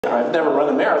I've never run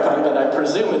a marathon, but I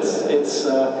presume it's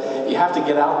you have to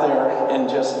get out there and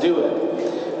just do it.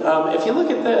 If you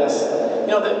look at this, you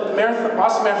know, the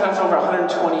Boston Marathon is over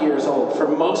 120 years old. For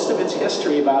most of its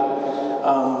history, about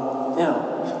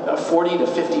 40 to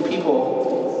 50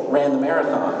 people ran the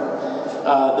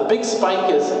marathon. The big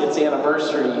spike is its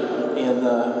anniversary in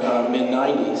the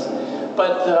mid-90s.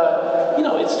 But, you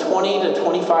know, it's 20 to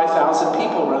 25,000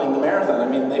 people running the marathon. I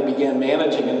mean, they began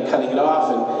managing and cutting it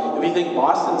off. And if you think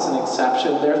Boston's an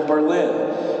exception, there's Berlin.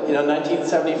 You know,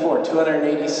 1974,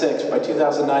 286. By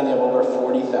 2009, they have over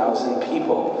 40,000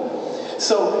 people.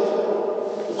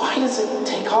 So why does it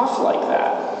take off like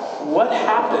that? What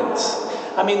happens?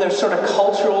 I mean, there's sort of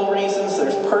cultural reasons,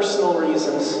 there's personal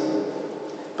reasons.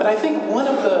 But I think one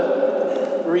of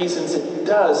the reasons it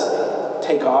does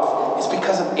take off is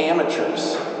because of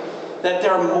amateurs. That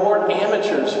there are more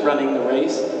amateurs running the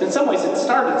race. In some ways, it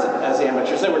started as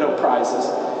amateurs. There were no prizes.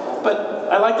 But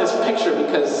I like this picture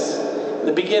because in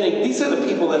the beginning, these are the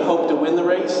people that hope to win the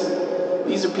race.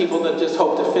 These are people that just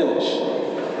hope to finish,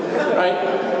 right?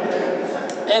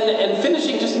 And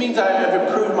finishing just means I've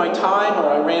improved my time or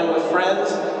I ran with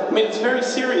friends. I mean, it's very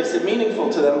serious and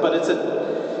meaningful to them, but it's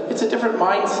a different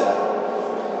mindset.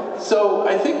 So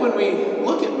I think when we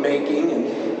look at making,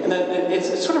 and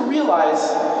it's sort of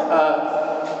realize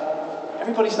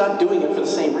everybody's not doing it for the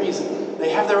same reason.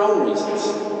 They have their own reasons.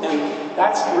 And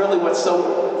that's really what's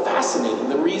so fascinating.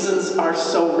 The reasons are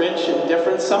so rich and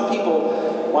different. Some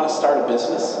people want to start a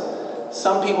business.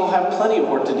 Some people have plenty of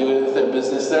work to do with their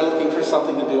business. They're looking for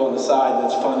something to do on the side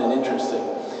that's fun and interesting.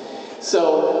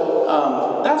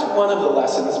 So that's one of the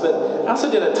lessons. But I also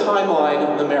did a timeline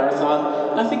of the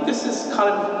marathon. And I think this is kind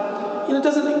of, you know, it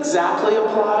doesn't exactly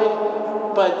apply,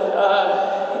 but,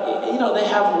 you know, they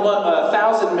have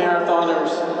 1,000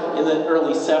 marathoners in the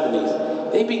early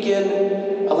 70s. They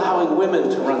begin allowing women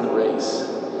to run the race.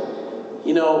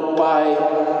 You know, by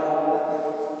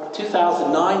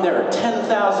 2009, there are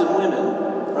 10,000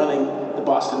 women running the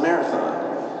Boston Marathon.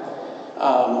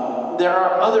 There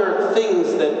are other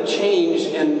things that change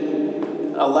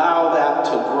and allow that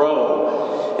to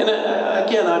grow. And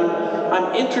again,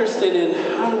 I'm interested in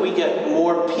how do we get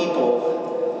more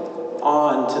people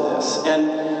on to this. And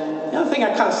the other thing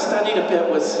I kind of studied a bit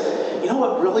was, you know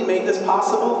what really made this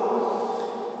possible?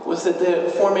 Was that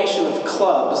the formation of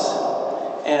clubs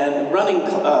and running,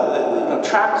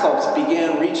 track clubs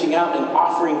began reaching out and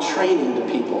offering training to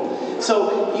people.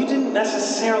 So you didn't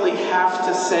necessarily have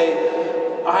to say,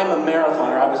 I'm a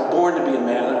marathoner, I was born to be a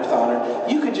marathoner.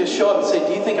 You could just show up and say,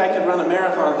 do you think I could run a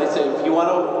marathon? They say, if you want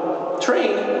to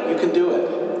train, you can do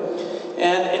it.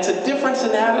 And it's a difference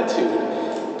in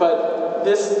attitude. But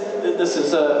this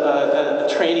is a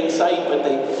training site, but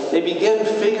they begin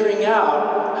figuring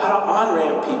out how to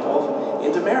on-ramp people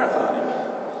into marathoning.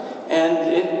 And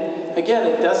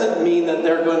it doesn't mean that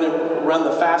they're going to run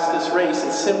the fastest race.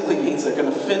 It simply means they're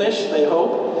going to finish, they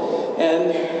hope.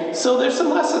 And so there's some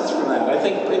lessons from that. I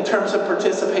think in terms of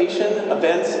participation,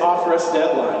 events offer us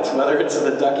deadlines, whether it's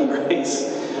the Ducky Race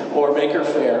or Maker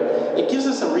Faire. It gives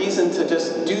us a reason to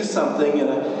just do something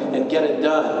and get it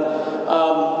done.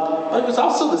 But it was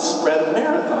also the spread of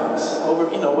marathons.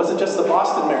 It wasn't just the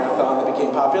Boston Marathon that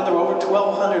became popular. There were over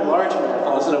 1,200 large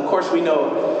marathons. And of course, we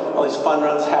know all these fun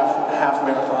runs, half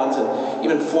marathons, and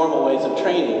even formal ways of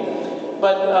training.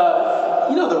 But,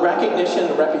 the recognition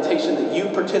and reputation that you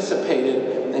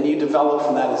participated and you developed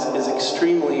from that is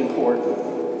extremely important.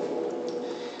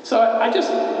 So I just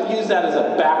use that as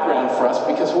a background for us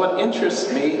because what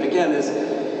interests me, again, is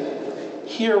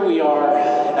here we are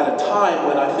at a time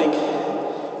when I think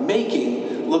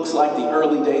making looks like the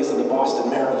early days of the Boston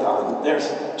Marathon. There's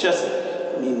just,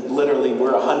 literally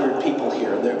we're 100 people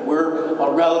here. We're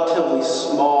a relatively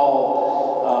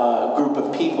small group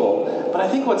of people. But I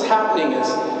think what's happening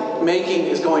is making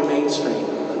is going mainstream.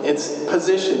 It's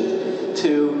positioned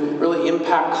to really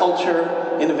impact culture,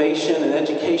 innovation, and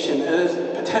education, and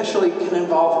it potentially can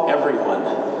involve everyone.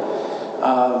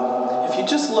 If you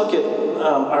just look at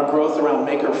our growth around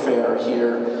Maker Faire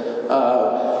here,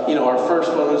 our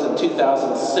first one was in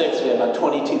 2006. We had about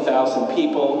 22,000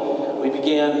 people. We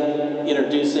began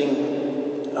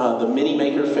introducing the mini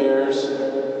Maker Fairs.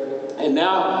 And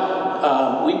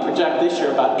now we project this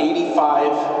year about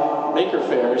 85 Maker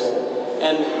Fairs.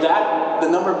 And the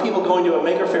number of people going to a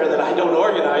Maker Faire that I don't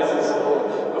organize is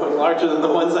larger than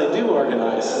the ones I do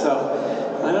organize.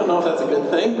 So I don't know if that's a good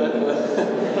thing,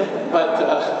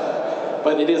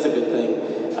 but it is a good thing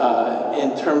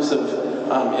in terms of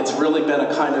it's really been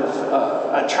a kind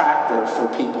of attractor for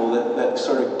people that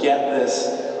sort of get this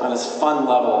on this fun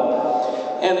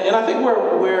level. And I think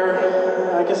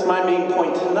where I guess my main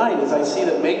point tonight is I see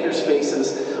that maker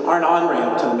spaces are an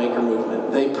on-ramp to the maker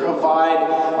movement. They provide,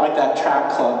 like that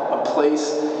track club, a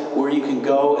place where you can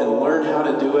go and learn how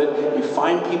to do it. You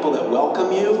find people that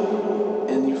welcome you,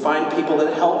 and you find people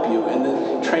that help you and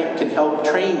that can help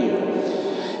train you.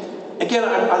 Again,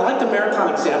 I like the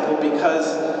marathon example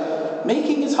because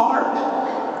making is hard.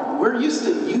 We're used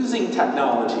to using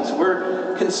technologies.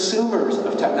 We're consumers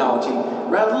of technology.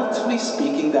 Relatively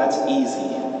speaking, that's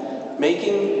easy.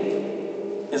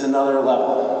 Making is another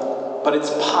level, but it's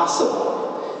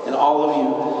possible. And all of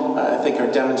you, I think,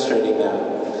 are demonstrating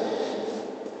that.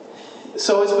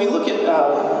 So as we look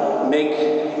at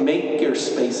maker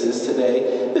spaces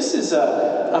today, this is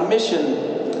a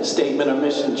mission statement, a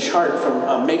mission chart from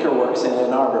MakerWorks in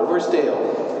Ann Arbor. Where's Dale?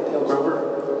 Dale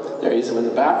Grover? There he is in the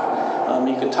back.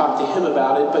 You can talk to him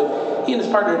about it, but he and his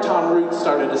partner Tom Root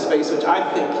started a space which I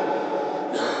think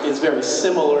is very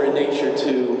similar in nature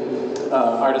to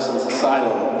Artisans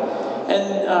Asylum.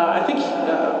 And I think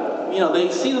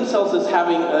they see themselves as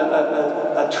having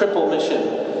a triple mission.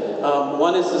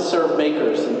 One is to serve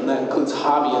makers, and that includes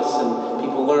hobbyists and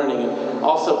people learning, and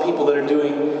also people that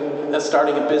are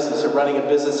starting a business or running a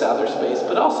business out of their space,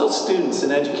 but also students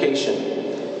in education.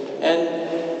 And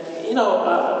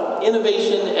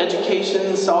innovation,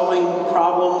 education, solving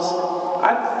problems.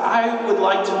 I would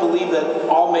like to believe that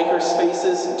all maker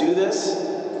spaces do this.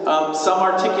 Some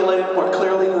articulate it more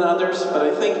clearly than others, but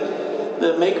I think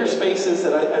the maker spaces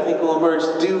that I think will emerge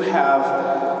do have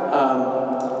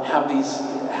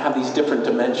these different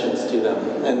dimensions to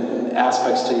them and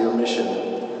aspects to your mission.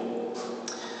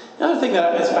 Another thing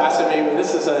that is fascinating,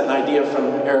 this is an idea from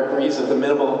Eric Ries of the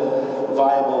Minimal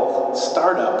Viable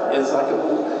Startup, is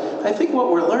I think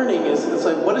what we're learning is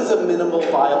what is a minimal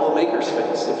viable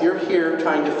makerspace? If you're here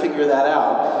trying to figure that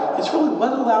out, it's really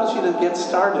what allows you to get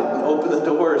started and open the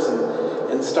doors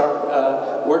and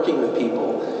start working with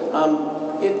people.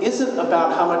 It isn't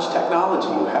about how much technology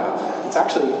you have. It's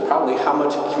actually probably how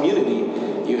much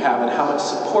community you have and how much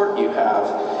support you have.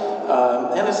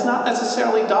 And it's not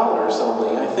necessarily dollars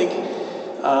only. I think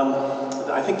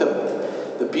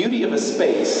the beauty of a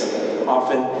space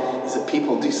often is that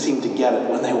people do seem to get it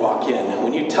when they walk in. And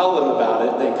when you tell them about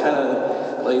it, they kind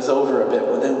of glaze over a bit.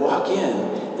 When they walk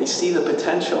in, they see the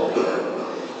potential here.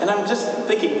 And I'm just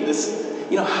thinking this,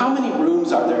 how many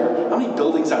rooms are there, how many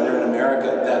buildings are there in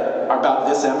America that are about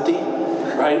this empty,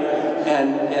 right?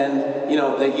 And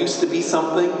they used to be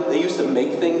something, they used to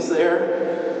make things there.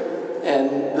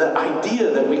 And the idea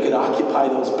that we could occupy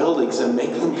those buildings and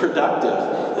make them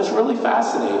productive is really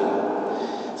fascinating.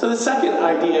 So the second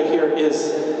idea here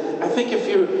is, I think if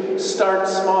you start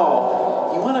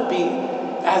small, you want to be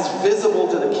as visible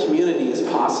to the community as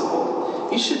possible.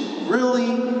 You should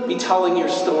really be telling your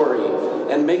story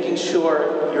and making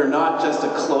sure you're not just a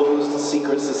closed,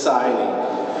 secret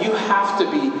society. You have to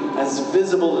be as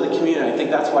visible to the community. I think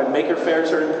that's why maker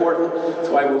fairs are important. That's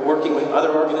why we're working with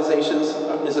other organizations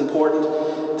is important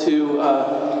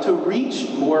to reach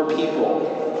more people.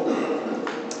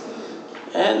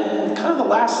 And kind of the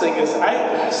last thing is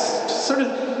I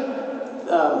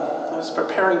was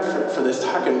preparing for this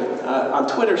talk, and on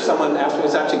Twitter someone asked me, it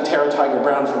was actually Tara Tiger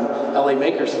Brown from LA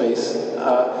Makerspace,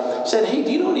 said, hey,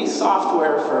 do you know any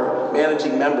software for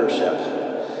managing membership?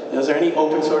 Is there any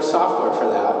open source software for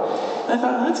that? And I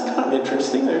thought, that's kind of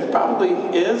interesting. There probably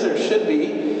is or should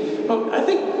be. But I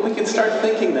think we can start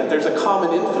thinking that there's a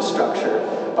common infrastructure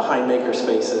behind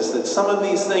makerspaces, that some of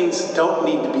these things don't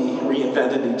need to be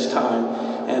reinvented each time.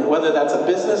 And whether that's a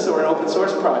business or an open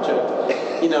source project,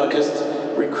 just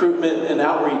recruitment and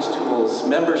outreach tools,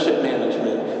 membership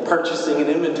management, purchasing and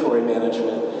inventory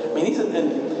management. I mean, these are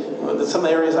some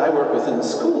areas I work with in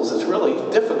schools. It's really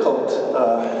difficult.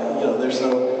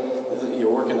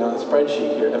 You're working on a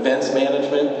spreadsheet here. Events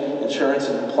management, insurance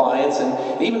and compliance,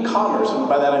 and even commerce. And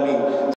by that I mean